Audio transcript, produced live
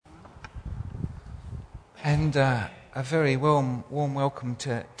And a very warm welcome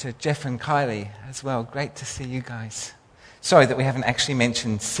to Jeff and Kylie as well. Great to see you guys. Sorry that we haven't actually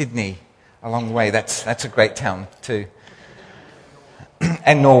mentioned Sydney along the way. That's a great town too.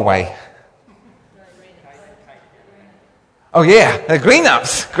 And Norway. Oh yeah, the Green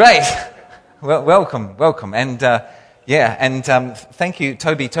Ups. Great. Well, welcome. And thank you,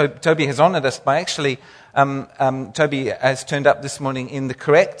 Toby. Toby has honoured us by actually, Toby has turned up this morning in the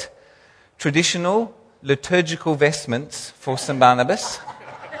correct traditional liturgical vestments for St. Barnabas,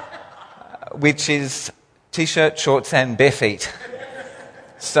 which is t-shirt, shorts and bare feet.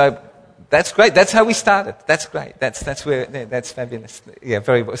 So that's great. That's how we started. That's great. That's fabulous. Yeah,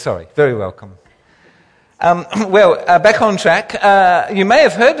 very welcome. Back on track. You may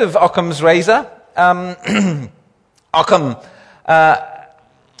have heard of Occam's razor. Occam's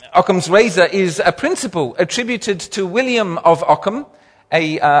razor is a principle attributed to William of Occam,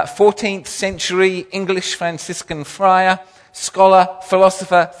 a 14th century English Franciscan friar, scholar,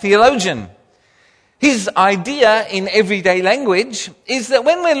 philosopher, theologian. His idea in everyday language is that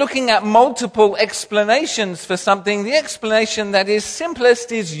when we're looking at multiple explanations for something, the explanation that is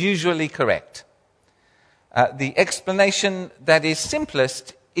simplest is usually correct. The explanation that is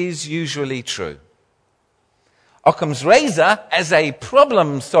simplest is usually true. Occam's razor, as a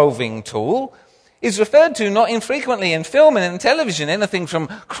problem-solving tool, is referred to not infrequently in film and in television, anything from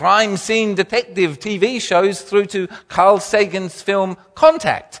crime scene detective TV shows through to Carl Sagan's film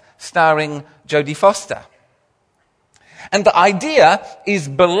Contact, starring Jodie Foster. And the idea is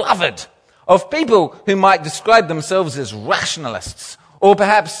beloved of people who might describe themselves as rationalists or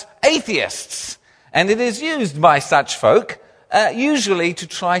perhaps atheists. And it is used by such folk usually to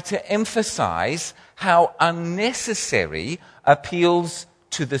try to emphasize how unnecessary appeals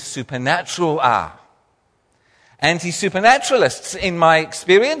to the supernatural are. Anti-supernaturalists, in my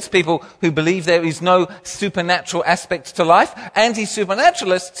experience, people who believe there is no supernatural aspect to life,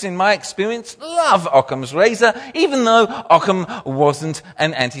 anti-supernaturalists, in my experience, love Occam's razor, even though Occam wasn't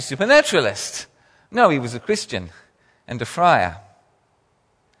an anti-supernaturalist. No, he was a Christian and a friar.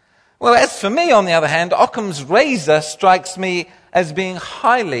 Well, as for me, on the other hand, Occam's razor strikes me as being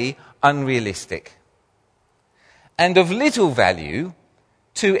highly unrealistic and of little value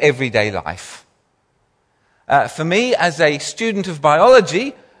to everyday life. For me, as a student of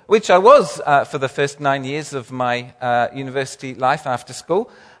biology, which I was for the first 9 years of my university life after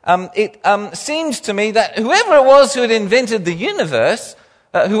school, it seems to me that whoever it was who had invented the universe,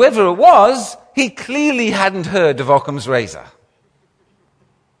 whoever it was, he clearly hadn't heard of Occam's razor.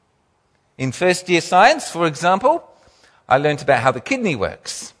 In first year science, for example, I learnt about how the kidney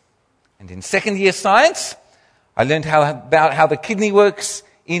works. And in second year science, I learned about how the kidney works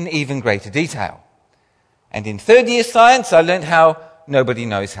in even greater detail. And in third year science, I learned how nobody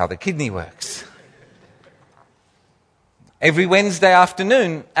knows how the kidney works. Every Wednesday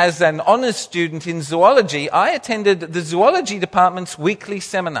afternoon, as an honours student in zoology, I attended the zoology department's weekly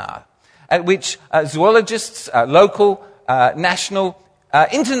seminar, at which zoologists, local, national,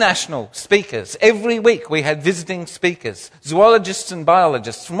 international speakers, every week we had visiting speakers, zoologists and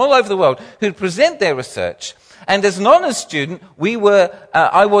biologists from all over the world who'd present their research. And as an honours student,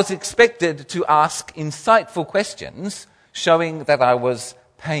 I was expected to ask insightful questions, showing that I was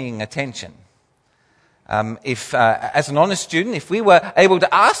paying attention. As an honours student, if we were able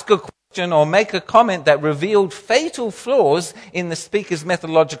to ask a question or make a comment that revealed fatal flaws in the speaker's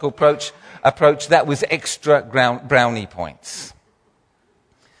methodological approach, that was extra brownie points.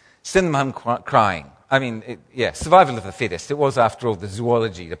 Send them home crying. Survival of the fittest. It was, after all, the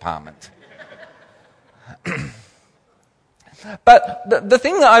zoology department. But the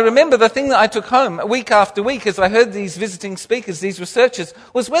thing that I remember, the thing that I took home week after week as I heard these visiting speakers, these researchers,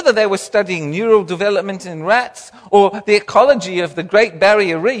 was whether they were studying neural development in rats or the ecology of the Great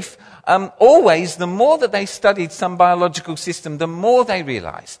Barrier Reef, always the more that they studied some biological system, the more they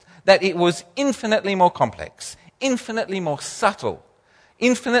realized that it was infinitely more complex, infinitely more subtle,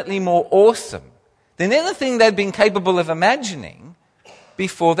 infinitely more awesome than anything they'd been capable of imagining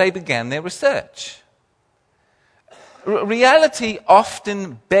before they began their research. Reality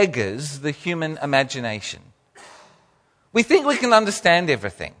often beggars the human imagination. We think we can understand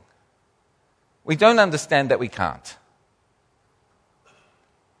everything. We don't understand that we can't.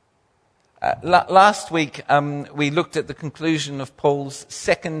 Last week, we looked at the conclusion of Paul's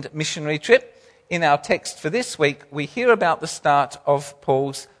second missionary trip. In our text for this week, we hear about the start of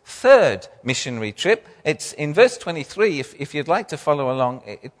Paul's third missionary trip. It's in verse 23. If you'd like to follow along,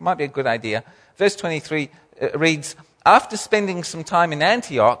 it might be a good idea. Verse 23 reads, "After spending some time in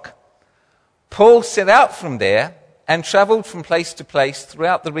Antioch, Paul set out from there and travelled from place to place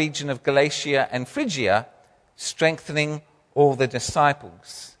throughout the region of Galatia and Phrygia, strengthening all the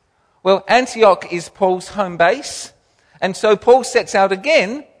disciples. Well, Antioch is Paul's home base, and so Paul sets out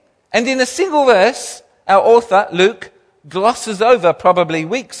again, and in a single verse, our author, Luke, glosses over probably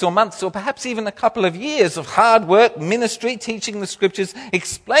weeks or months or perhaps even a couple of years of hard work, ministry, teaching the scriptures,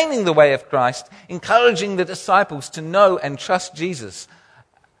 explaining the way of Christ, encouraging the disciples to know and trust Jesus.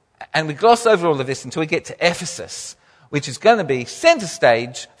 And we gloss over all of this until we get to Ephesus, which is going to be center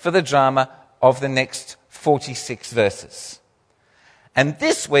stage for the drama of the next 46 verses. And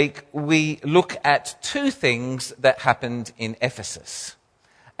this week we look at two things that happened in Ephesus.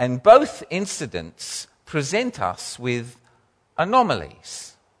 And both incidents present us with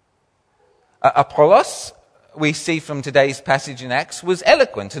anomalies. Apollos, we see from today's passage in Acts, was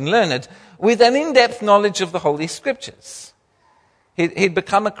eloquent and learned with an in-depth knowledge of the Holy Scriptures. He'd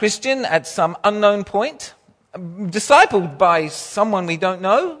become a Christian at some unknown point, discipled by someone we don't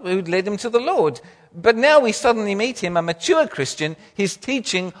know who'd led him to the Lord. But now we suddenly meet him, a mature Christian. His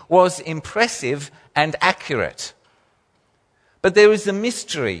teaching was impressive and accurate. But there is a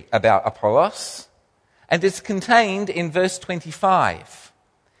mystery about Apollos, and it's contained in verse 25.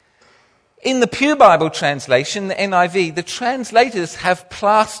 In the Pew Bible translation, the NIV, the translators have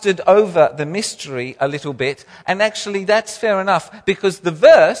plastered over the mystery a little bit, and actually that's fair enough, because the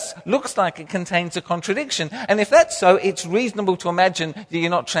verse looks like it contains a contradiction. And if that's so, it's reasonable to imagine that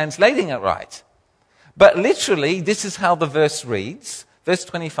you're not translating it right. But literally, this is how the verse reads. Verse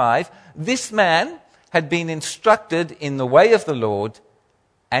 25, this man had been instructed in the way of the Lord,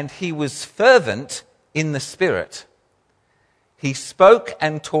 and he was fervent in the Spirit. He spoke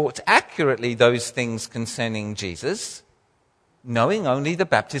and taught accurately those things concerning Jesus, knowing only the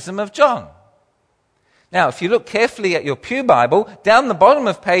baptism of John. Now, if you look carefully at your Pew Bible, down the bottom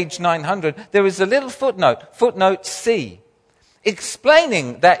of page 900, there is a little footnote, footnote C,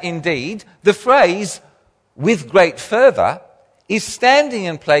 explaining that indeed the phrase, with great fervour, is standing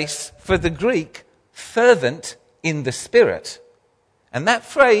in place for the Greek, fervent in the Spirit. And that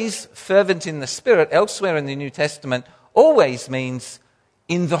phrase, fervent in the Spirit, elsewhere in the New Testament, always means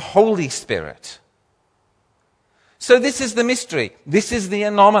in the Holy Spirit. So this is the mystery. This is the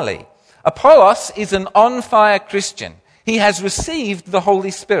anomaly. Apollos is an on-fire Christian. He has received the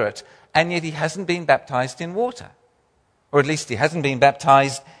Holy Spirit, and yet he hasn't been baptized in water. Or at least he hasn't been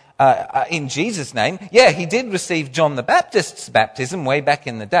baptized in Jesus' name. Yeah, he did receive John the Baptist's baptism way back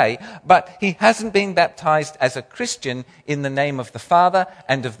in the day, but he hasn't been baptized as a Christian in the name of the Father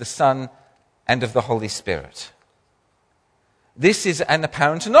and of the Son and of the Holy Spirit. This is an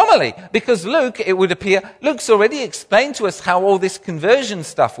apparent anomaly, because Luke, it would appear, Luke's already explained to us how all this conversion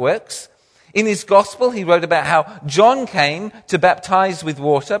stuff works. In his gospel, he wrote about how John came to baptize with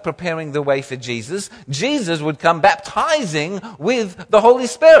water, preparing the way for Jesus. Jesus would come baptizing with the Holy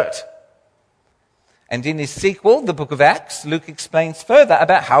Spirit. And in his sequel, the book of Acts, Luke explains further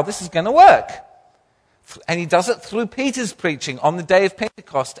about how this is going to work. And he does it through Peter's preaching on the day of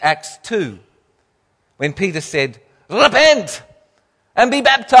Pentecost, Acts 2, when Peter said, repent and be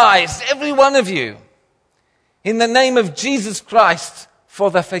baptized, every one of you, in the name of Jesus Christ,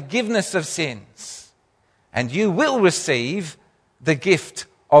 for the forgiveness of sins, and you will receive the gift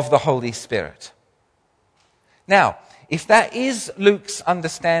of the Holy Spirit. Now, if that is Luke's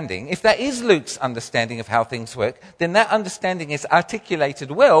understanding of how things work, then that understanding is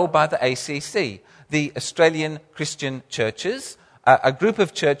articulated well by the ACC, the Australian Christian Churches, a group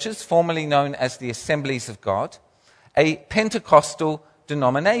of churches formerly known as the Assemblies of God, a Pentecostal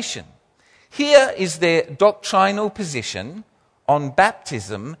denomination. Here is their doctrinal position on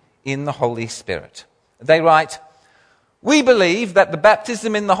baptism in the Holy Spirit. They write, we believe that the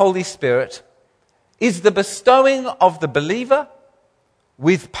baptism in the Holy Spirit is the bestowing of the believer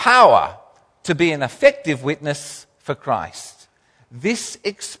with power to be an effective witness for Christ. This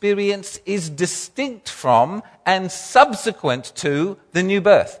experience is distinct from and subsequent to the new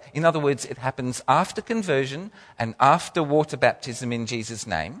birth. In other words, it happens after conversion and after water baptism in Jesus'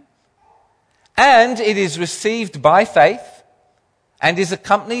 name. And it is received by faith and is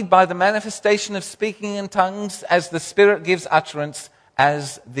accompanied by the manifestation of speaking in tongues as the Spirit gives utterance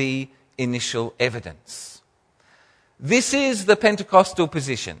as the initial evidence. This is the Pentecostal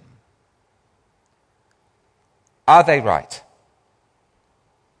position. Are they right?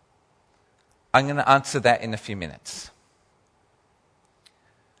 I'm going to answer that in a few minutes.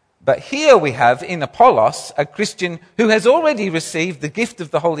 But here we have in Apollos a Christian who has already received the gift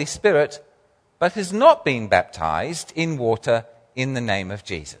of the Holy Spirit, but has not been baptized in water in the name of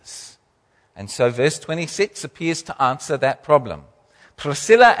Jesus. And so verse 26 appears to answer that problem.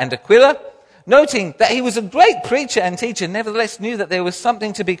 Priscilla and Aquila, noting that he was a great preacher and teacher, nevertheless knew that there was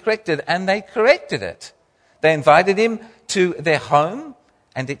something to be corrected, and they corrected it. They invited him to their home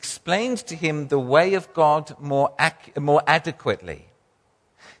and explained to him the way of God more adequately.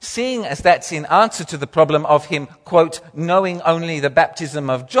 Seeing as that's in answer to the problem of him, quote, knowing only the baptism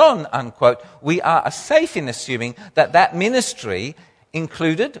of John, unquote, we are safe in assuming that that ministry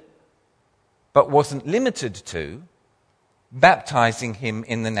included, but wasn't limited to, baptizing him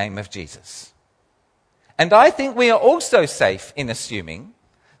in the name of Jesus. And I think we are also safe in assuming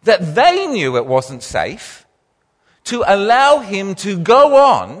that they knew it wasn't safe to allow him to go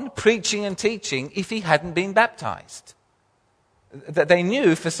on preaching and teaching if he hadn't been baptized. That they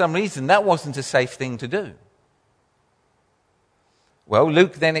knew for some reason that wasn't a safe thing to do. Well,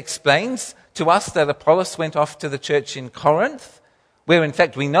 Luke then explains to us that Apollos went off to the church in Corinth, where in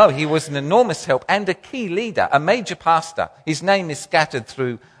fact we know he was an enormous help and a key leader, a major pastor. His name is scattered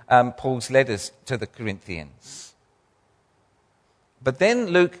through Paul's letters to the Corinthians. But then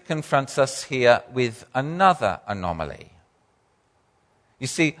Luke confronts us here with another anomaly. You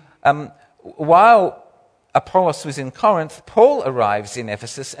see, while Apollos was in Corinth, Paul arrives in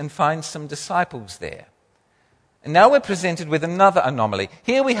Ephesus and finds some disciples there. And now we're presented with another anomaly.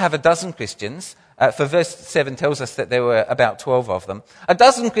 Here we have a dozen Christians, for verse 7 tells us that there were about 12 of them, a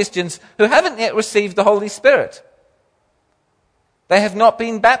dozen Christians who haven't yet received the Holy Spirit. They have not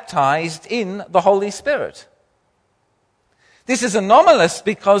been baptized in the Holy Spirit. This is anomalous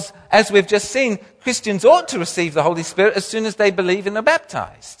because, as we've just seen, Christians ought to receive the Holy Spirit as soon as they believe and are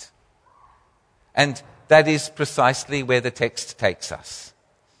baptized. And that is precisely where the text takes us.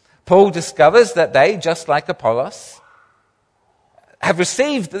 Paul discovers that they, just like Apollos, have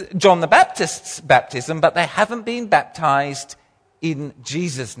received John the Baptist's baptism, but they haven't been baptized in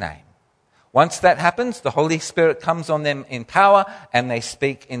Jesus' name. Once that happens, the Holy Spirit comes on them in power, and they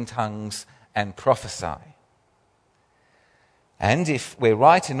speak in tongues and prophesy. And if we're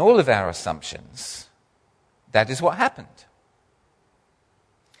right in all of our assumptions, that is what happened.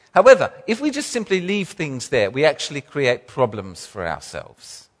 However, if we just simply leave things there, we actually create problems for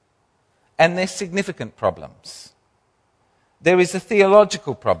ourselves. And they're significant problems. There is a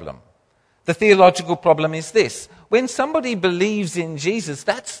theological problem. The theological problem is this. When somebody believes in Jesus,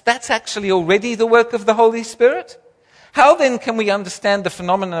 that's actually already the work of the Holy Spirit. How then can we understand the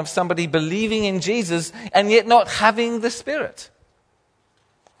phenomenon of somebody believing in Jesus and yet not having the Spirit?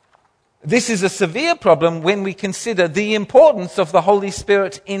 This is a severe problem when we consider the importance of the Holy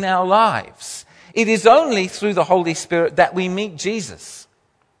Spirit in our lives. It is only through the Holy Spirit that we meet Jesus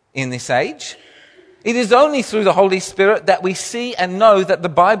in this age. It is only through the Holy Spirit that we see and know that the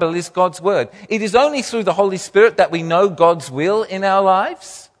Bible is God's Word. It is only through the Holy Spirit that we know God's will in our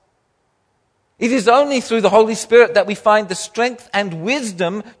lives. It is only through the Holy Spirit that we find the strength and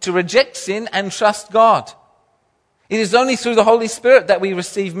wisdom to reject sin and trust God. It is only through the Holy Spirit that we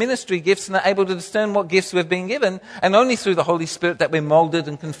receive ministry gifts and are able to discern what gifts we've been given, and only through the Holy Spirit that we're molded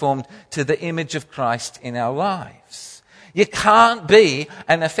and conformed to the image of Christ in our lives. You can't be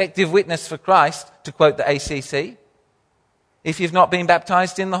an effective witness for Christ, to quote the ACC, if you've not been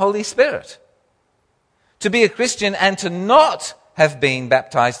baptized in the Holy Spirit. To be a Christian and to not have been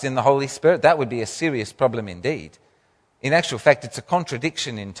baptized in the Holy Spirit, that would be a serious problem indeed. In actual fact, it's a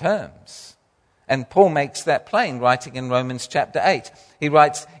contradiction in terms. And Paul makes that plain, writing in Romans chapter 8. He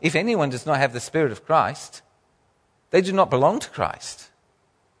writes, if anyone does not have the Spirit of Christ, they do not belong to Christ.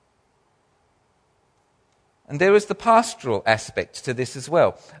 And there is the pastoral aspect to this as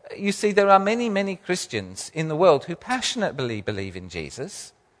well. You see, there are many, many Christians in the world who passionately believe in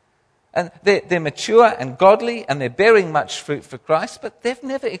Jesus. And they're mature and godly, and they're bearing much fruit for Christ, but they've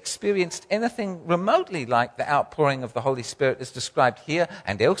never experienced anything remotely like the outpouring of the Holy Spirit as described here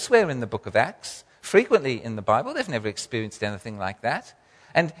and elsewhere in the book of Acts. Frequently in the Bible, they've never experienced anything like that.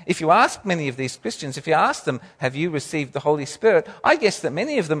 And if you ask many of these Christians, if you ask them, have you received the Holy Spirit? I guess that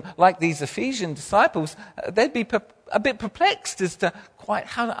many of them, like these Ephesian disciples, they'd be a bit perplexed as to quite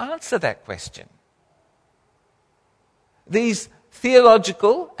how to answer that question. These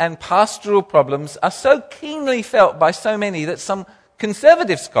theological and pastoral problems are so keenly felt by so many that some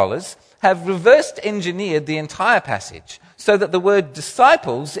conservative scholars have reversed engineered the entire passage so that the word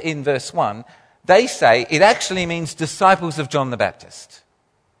disciples in verse 1, they say it actually means disciples of John the Baptist.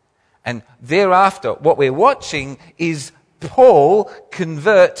 And thereafter, what we're watching is Paul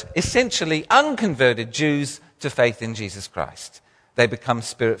convert essentially unconverted Jews to faith in Jesus Christ. They become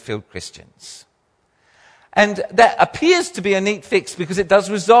Spirit-filled Christians. And that appears to be a neat fix because it does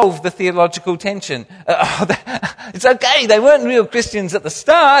resolve the theological tension. It's okay, they weren't real Christians at the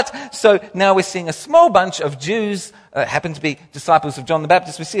start, so now we're seeing a small bunch of Jews happen to be disciples of John the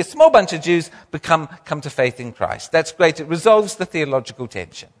Baptist, we see a small bunch of Jews come to faith in Christ. That's great. It resolves the theological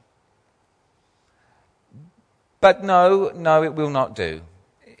tension. But no, it will not do.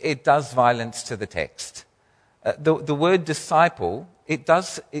 It does violence to the text. The word disciple, it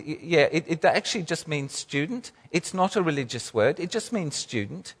actually just means student. It's not a religious word. It just means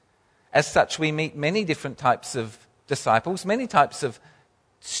student. As such, we meet many different types of disciples, many types of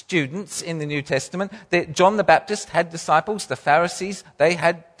students in the New Testament. John the Baptist had disciples. The Pharisees, they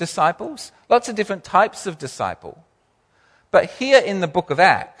had disciples. Lots of different types of disciple. But here in the book of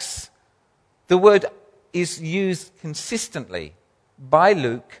Acts, the word is used consistently by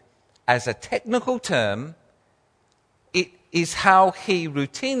Luke as a technical term. It is how he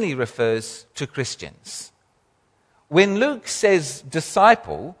routinely refers to Christians. When Luke says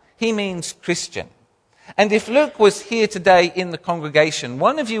disciple, he means Christian. And if Luke was here today in the congregation,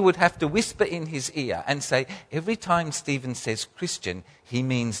 one of you would have to whisper in his ear and say, every time Stephen says Christian, he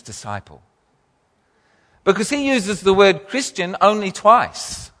means disciple. Because he uses the word Christian only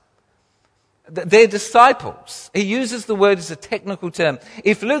twice. They're disciples. He uses the word as a technical term.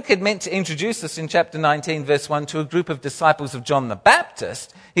 If Luke had meant to introduce us in chapter 19, verse 1, to a group of disciples of John the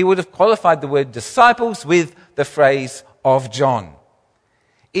Baptist, he would have qualified the word disciples with the phrase of John.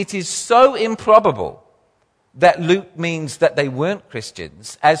 It is so improbable that Luke means that they weren't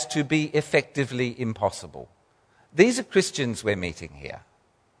Christians as to be effectively impossible. These are Christians we're meeting here.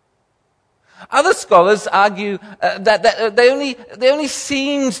 Other scholars argue that they only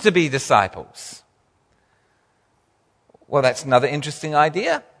seemed to be disciples. Well, that's another interesting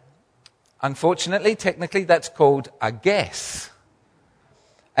idea. Unfortunately, technically, that's called a guess.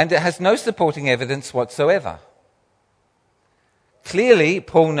 And it has no supporting evidence whatsoever. Clearly,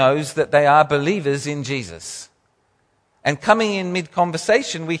 Paul knows that they are believers in Jesus. And coming in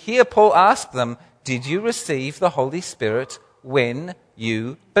mid-conversation, we hear Paul ask them, did you receive the Holy Spirit when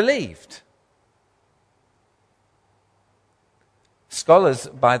you believed? Scholars,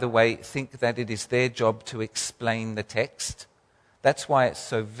 by the way, think that it is their job to explain the text. That's why it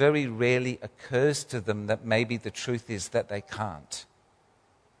so very rarely occurs to them that maybe the truth is that they can't.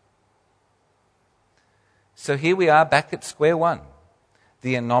 So here we are back at square one.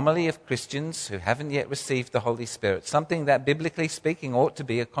 The anomaly of Christians who haven't yet received the Holy Spirit, something that, biblically speaking, ought to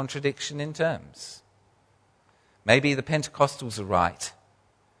be a contradiction in terms. Maybe the Pentecostals are right.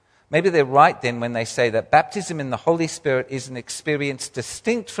 Maybe they're right then when they say that baptism in the Holy Spirit is an experience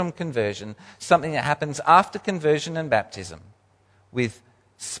distinct from conversion, something that happens after conversion and baptism, with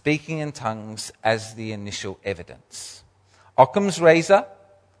speaking in tongues as the initial evidence. Occam's razor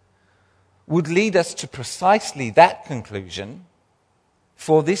would lead us to precisely that conclusion,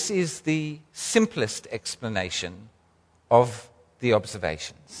 for this is the simplest explanation of the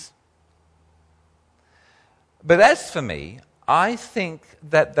observations. But as for me, I think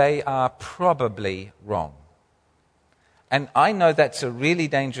that they are probably wrong. And I know that's a really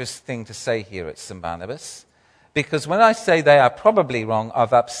dangerous thing to say here at St. Barnabas, because when I say they are probably wrong,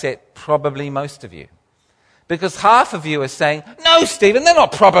 I've upset probably most of you. Because half of you are saying, no, Stephen, they're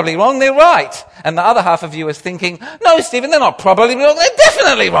not probably wrong, they're right. And the other half of you is thinking, no, Stephen, they're not probably wrong, they're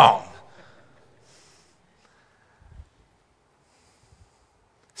definitely wrong.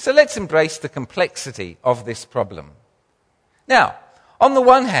 So let's embrace the complexity of this problem. Now, on the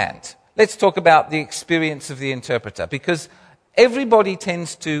one hand, let's talk about the experience of the interpreter, because everybody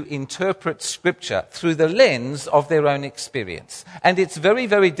tends to interpret Scripture through the lens of their own experience. And it's very,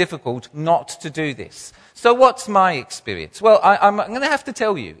 very difficult not to do this. So what's my experience? Well, I'm going to have to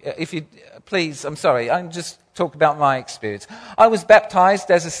tell you, if you please, I'm sorry, I'll just talk about my experience. I was baptized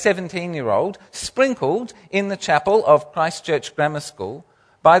as a 17-year-old, sprinkled in the chapel of Christ Church Grammar School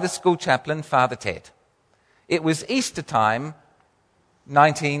by the school chaplain, Father Ted. It was Easter time,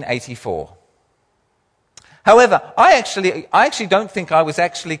 1984. However, I actually don't think I was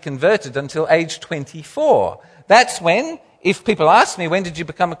actually converted until age 24. That's when, if people ask me, when did you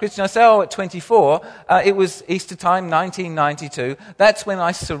become a Christian? I say, at 24. It was Easter time, 1992. That's when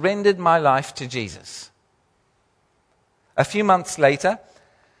I surrendered my life to Jesus. A few months later,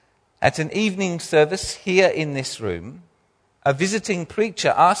 at an evening service here in this room, a visiting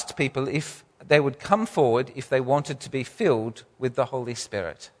preacher asked people if they would come forward if they wanted to be filled with the Holy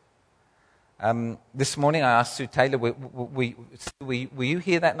Spirit. This morning I asked Sue Taylor, were you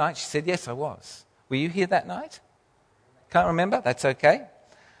here that night? She said, yes, I was. Were you here that night? Can't remember? That's okay.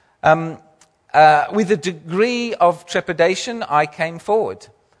 With a degree of trepidation, I came forward.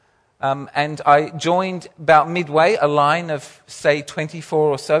 And I joined about midway a line of, say, 24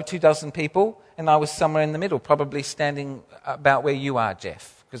 or so, 24 people, and I was somewhere in the middle, probably standing about where you are,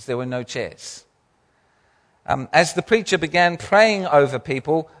 Jeff, because there were no chairs. As the preacher began praying over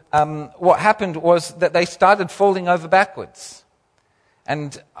people, what happened was that they started falling over backwards.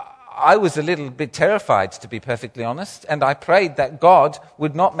 And I was a little bit terrified, to be perfectly honest, and I prayed that God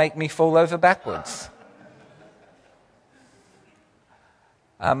would not make me fall over backwards.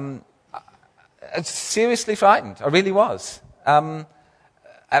 I was seriously frightened. I really was. But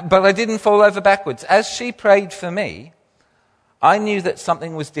I didn't fall over backwards. As she prayed for me, I knew that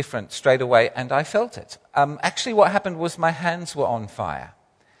something was different straight away, and I felt it. Actually, what happened was my hands were on fire.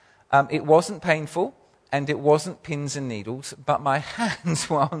 It wasn't painful, and it wasn't pins and needles, but my hands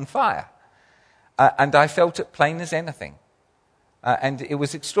were on fire. And I felt it plain as anything. And it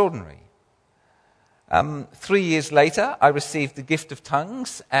was extraordinary. 3 years later, I received the gift of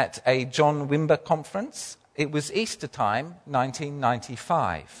tongues at a John Wimber conference. It was Easter time,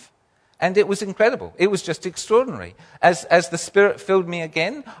 1995. And it was incredible. It was just extraordinary. As the Spirit filled me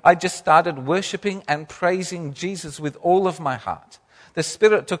again, I just started worshiping and praising Jesus with all of my heart. The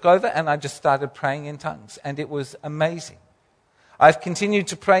Spirit took over and I just started praying in tongues. And it was amazing. I've continued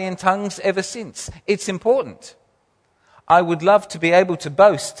to pray in tongues ever since. It's important. I would love to be able to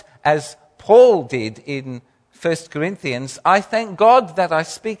boast, as Paul did in 1 Corinthians, I thank God that I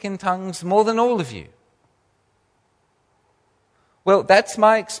speak in tongues more than all of you. Well, that's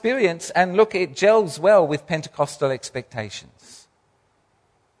my experience, and look, it gels well with Pentecostal expectations.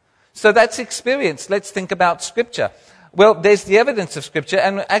 So that's experience. Let's think about Scripture. Well, there's the evidence of Scripture,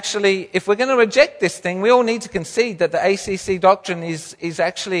 and actually, if we're going to reject this thing, we all need to concede that the ACC doctrine is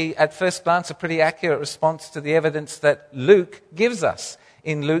actually, at first glance, a pretty accurate response to the evidence that Luke gives us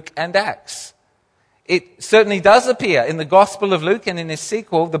in Luke and Acts. It certainly does appear in the Gospel of Luke and in his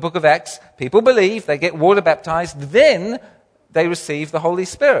sequel, the book of Acts. People believe, they get water baptized, then they receive the Holy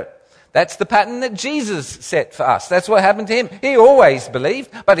Spirit. That's the pattern that Jesus set for us. That's what happened to him. He always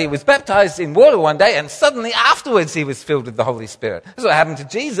believed, but he was baptized in water one day, and suddenly afterwards he was filled with the Holy Spirit. That's what happened to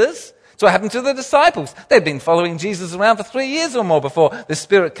Jesus. That's what happened to the disciples. They'd been following Jesus around for 3 years or more before the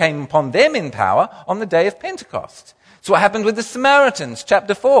Spirit came upon them in power on the day of Pentecost. It's what happened with the Samaritans,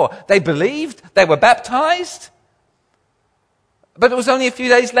 chapter 4. They believed, they were baptized, but it was only a few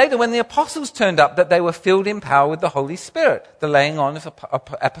days later when the apostles turned up that they were filled in power with the Holy Spirit, the laying on of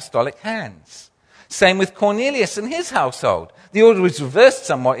apostolic hands. Same with Cornelius and his household. The order is reversed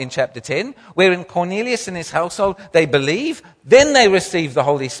somewhat in chapter 10, where in Cornelius and his household they believe, then they receive the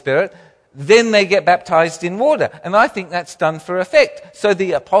Holy Spirit, then they get baptized in water. And I think that's done for effect, so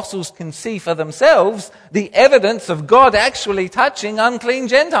the apostles can see for themselves the evidence of God actually touching unclean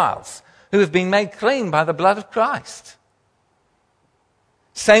Gentiles who have been made clean by the blood of Christ.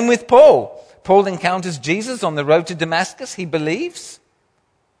 Same with Paul. Paul encounters Jesus on the road to Damascus. He believes.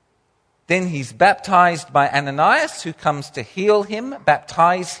 Then he's baptized by Ananias, who comes to heal him,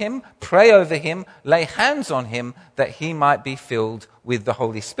 baptize him, pray over him, lay hands on him, that he might be filled with the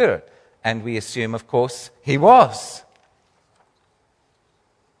Holy Spirit. And we assume, of course, he was.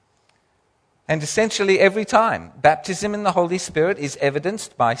 And essentially every time, baptism in the Holy Spirit is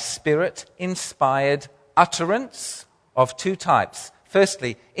evidenced by Spirit-inspired utterance of two types.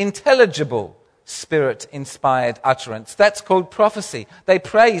 Firstly, intelligible Spirit-inspired utterance. That's called prophecy. They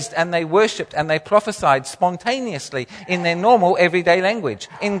praised and they worshipped and they prophesied spontaneously in their normal everyday language,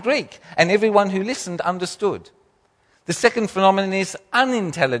 in Greek, and everyone who listened understood. The second phenomenon is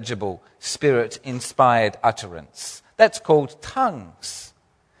unintelligible Spirit-inspired utterance. That's called tongues.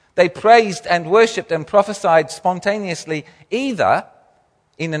 They praised and worshipped and prophesied spontaneously either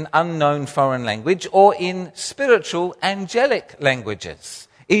in an unknown foreign language or in spiritual angelic languages.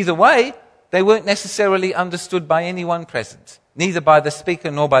 Either way, they weren't necessarily understood by anyone present, neither by the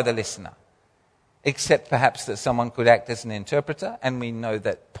speaker nor by the listener, except perhaps that someone could act as an interpreter, and we know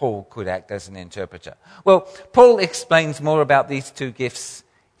that Paul could act as an interpreter. Well, Paul explains more about these two gifts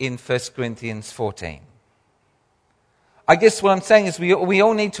in 1 Corinthians 14. I guess what I'm saying is we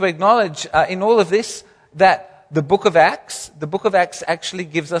all need to acknowledge in all of this that the book of Acts actually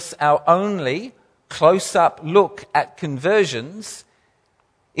gives us our only close-up look at conversions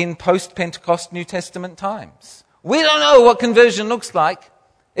in post-Pentecost New Testament times. We don't know what conversion looks like,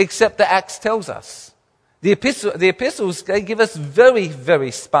 except that Acts tells us. The epistles, they give us very,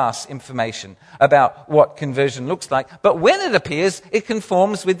 very sparse information about what conversion looks like. But when it appears, it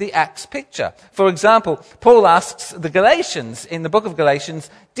conforms with the Acts picture. For example, Paul asks the Galatians in the book of Galatians,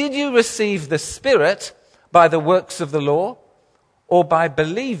 did you receive the Spirit by the works of the law, or by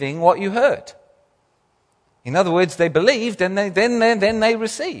believing what you heard? In other words, they believed and then they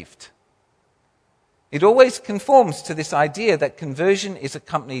received. It always conforms to this idea that conversion is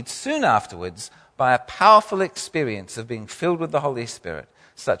accompanied soon afterwards by a powerful experience of being filled with the Holy Spirit,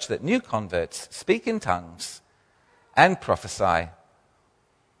 such that new converts speak in tongues and prophesy,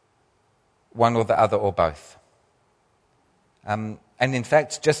 one or the other or both. And in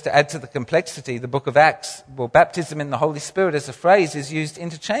fact, just to add to the complexity, the book of Acts, baptism in the Holy Spirit as a phrase is used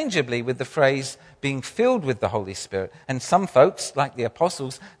interchangeably with the phrase being filled with the Holy Spirit. And some folks, like the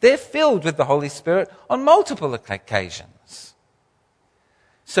apostles, they're filled with the Holy Spirit on multiple occasions.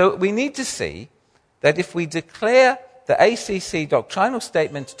 So we need to see that if we declare the ACC doctrinal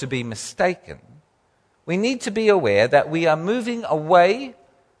statement to be mistaken, we need to be aware that we are moving away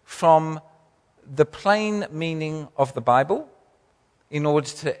from the plain meaning of the Bible in order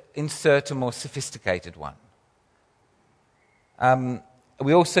to insert a more sophisticated one.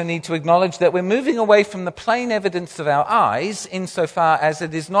 We also need to acknowledge that we're moving away from the plain evidence of our eyes insofar as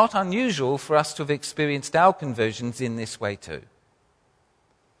it is not unusual for us to have experienced our conversions in this way too.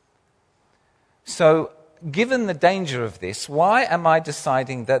 So, given the danger of this, why am I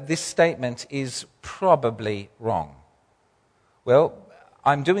deciding that this statement is probably wrong? Well,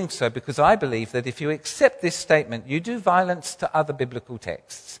 I'm doing so because I believe that if you accept this statement, you do violence to other biblical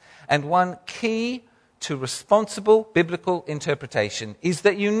texts. And one key to responsible biblical interpretation is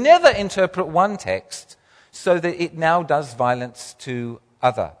that you never interpret one text so that it now does violence to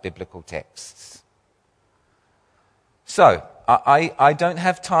other biblical texts. So, I don't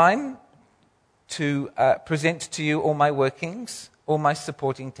have time to present to you all my workings, all my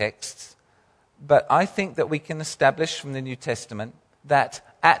supporting texts, but I think that we can establish from the New Testament that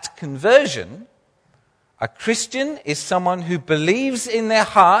at conversion, a Christian is someone who believes in their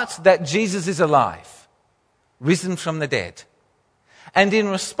heart that Jesus is alive, risen from the dead. And in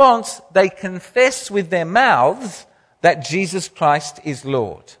response, they confess with their mouths that Jesus Christ is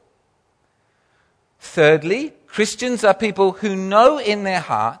Lord. Thirdly, Christians are people who know in their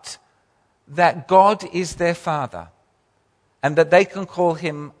heart that God is their Father and that they can call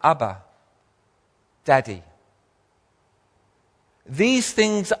him Abba, Daddy. These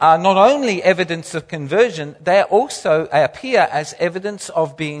things are not only evidence of conversion, they also appear as evidence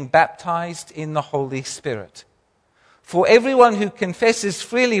of being baptized in the Holy Spirit. For everyone who confesses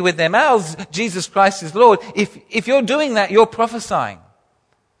freely with their mouths, Jesus Christ is Lord, if you're doing that, you're prophesying.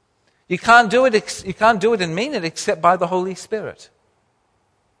 You can't do it and mean it except by the Holy Spirit.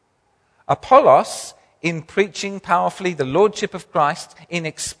 Apollos, in preaching powerfully the Lordship of Christ, in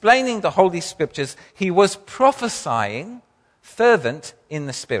explaining the Holy Scriptures, he was prophesying fervent in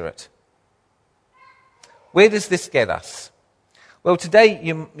the Spirit. Where does this get us? Well, today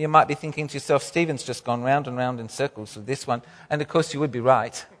you might be thinking to yourself, Stephen's just gone round and round in circles with this one. And of course you would be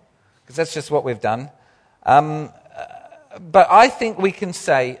right, because that's just what we've done. But I think we can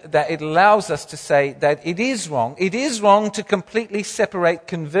say that it allows us to say that it is wrong. It is wrong to completely separate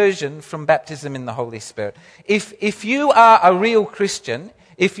conversion from baptism in the Holy Spirit. If you are a real Christian,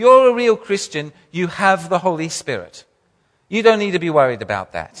 if you're a real Christian, you have the Holy Spirit. You don't need to be worried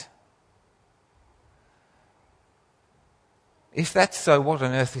about that. If that's so, what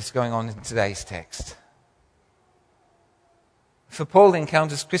on earth is going on in today's text? For Paul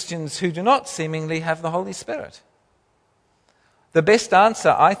encounters Christians who do not seemingly have the Holy Spirit. The best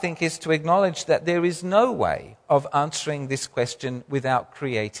answer, I think, is to acknowledge that there is no way of answering this question without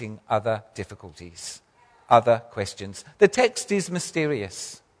creating other difficulties, other questions. The text is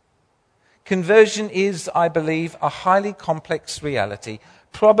mysterious. Conversion is, I believe, a highly complex reality,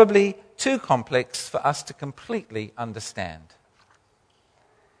 probably too complex for us to completely understand.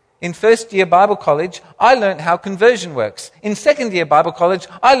 In first-year Bible college, I learned how conversion works. In second-year Bible college,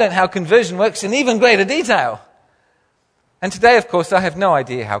 I learned how conversion works in even greater detail. And today, of course, I have no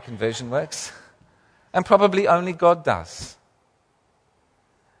idea how conversion works, and probably only God does.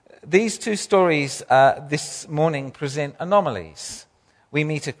 These two stories this morning present anomalies. We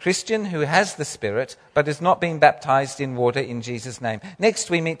meet a Christian who has the Spirit, but has not been baptized in water in Jesus' name. Next,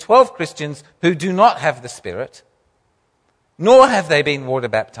 we meet 12 Christians who do not have the Spirit, nor have they been water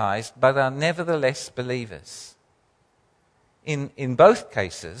baptized, but are nevertheless believers. In both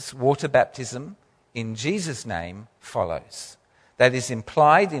cases, water baptism in Jesus' name follows. That is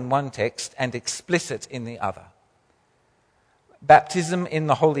implied in one text and explicit in the other. Baptism in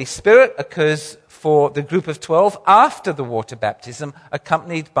the Holy Spirit occurs for the group of 12 after the water baptism,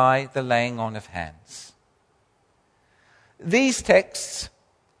 accompanied by the laying on of hands. These texts,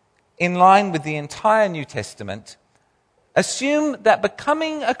 in line with the entire New Testament, assume that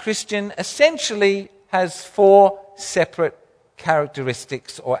becoming a Christian essentially has four separate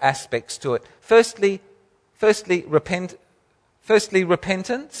characteristics or aspects to it. Firstly,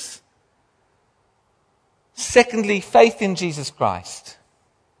 repentance. Secondly, faith in Jesus Christ.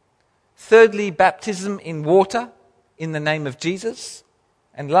 Thirdly, baptism in water in the name of Jesus.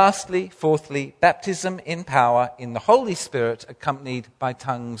 And lastly, fourthly, baptism in power in the Holy Spirit accompanied by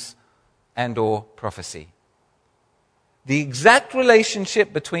tongues and or prophecy. The exact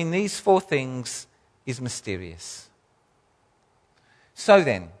relationship between these four things is mysterious. So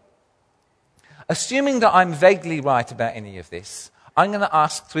then, assuming that I'm vaguely right about any of this, I'm going to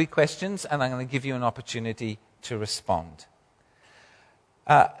ask 3 questions and I'm going to give you an opportunity to respond.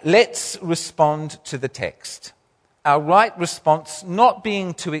 Let's respond to the text. Our right response not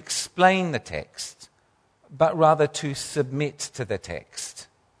being to explain the text, but rather to submit to the text,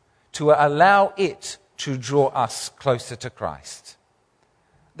 to allow it to draw us closer to Christ.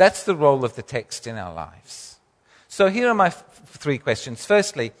 That's the role of the text in our lives. So here are my 3 questions.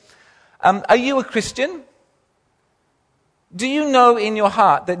 Firstly, are you a Christian? Do you know in your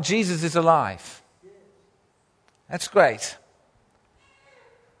heart that Jesus is alive? That's great.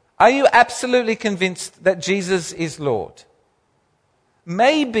 Are you absolutely convinced that Jesus is Lord?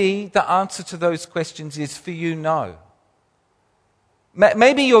 Maybe the answer to those questions is for you, no.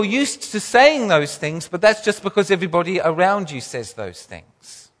 Maybe you're used to saying those things, but that's just because everybody around you says those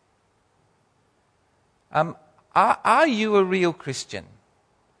things. Are you a real Christian?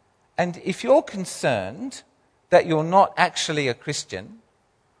 And if you're concerned that you're not actually a Christian,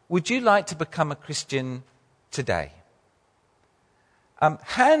 would you like to become a Christian today?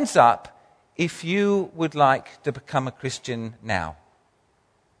 Hands up if you would like to become a Christian now.